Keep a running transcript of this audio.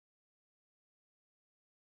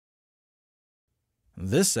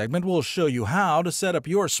This segment will show you how to set up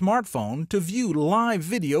your smartphone to view live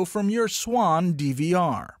video from your Swann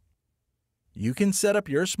DVR. You can set up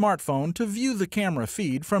your smartphone to view the camera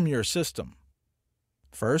feed from your system.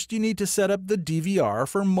 First, you need to set up the DVR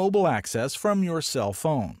for mobile access from your cell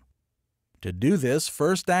phone. To do this,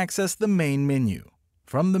 first access the main menu.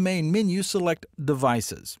 From the main menu, select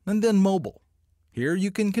Devices and then Mobile. Here you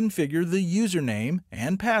can configure the username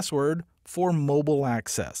and password for mobile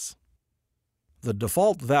access. The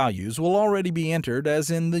default values will already be entered as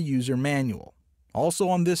in the user manual. Also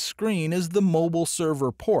on this screen is the mobile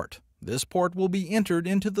server port. This port will be entered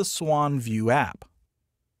into the Swannview app.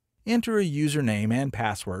 Enter a username and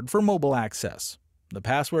password for mobile access. The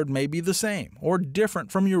password may be the same or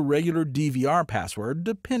different from your regular DVR password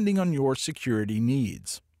depending on your security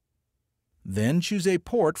needs. Then choose a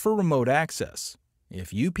port for remote access.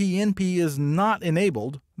 If UPnP is not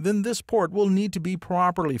enabled, then this port will need to be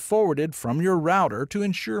properly forwarded from your router to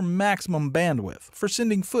ensure maximum bandwidth for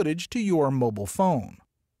sending footage to your mobile phone.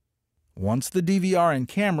 Once the DVR and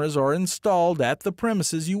cameras are installed at the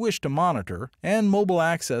premises you wish to monitor and mobile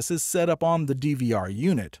access is set up on the DVR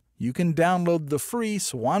unit, you can download the free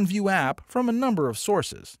Swannview app from a number of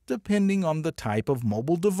sources, depending on the type of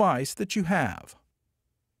mobile device that you have.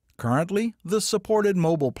 Currently, the supported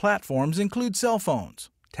mobile platforms include cell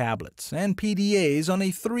phones, tablets, and PDAs on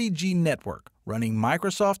a 3G network running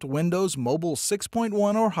Microsoft Windows Mobile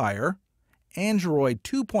 6.1 or higher, Android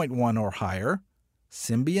 2.1 or higher,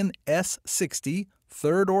 Symbian S60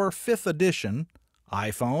 3rd or 5th edition,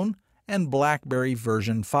 iPhone, and Blackberry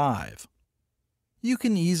version 5. You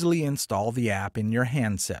can easily install the app in your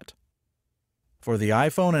handset. For the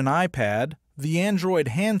iPhone and iPad, the Android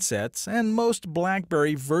handsets, and most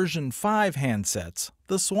Blackberry version 5 handsets,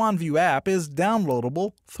 the Swannview app is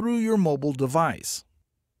downloadable through your mobile device.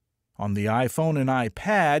 On the iPhone and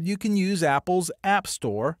iPad, you can use Apple's App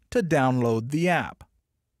Store to download the app.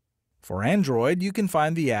 For Android, you can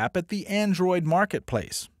find the app at the Android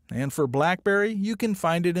Marketplace, and for Blackberry, you can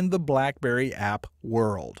find it in the Blackberry app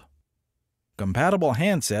world. Compatible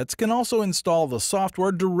handsets can also install the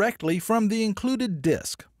software directly from the included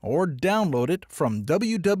disk or download it from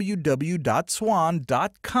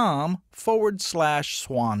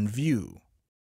www.swann.com/Swannview.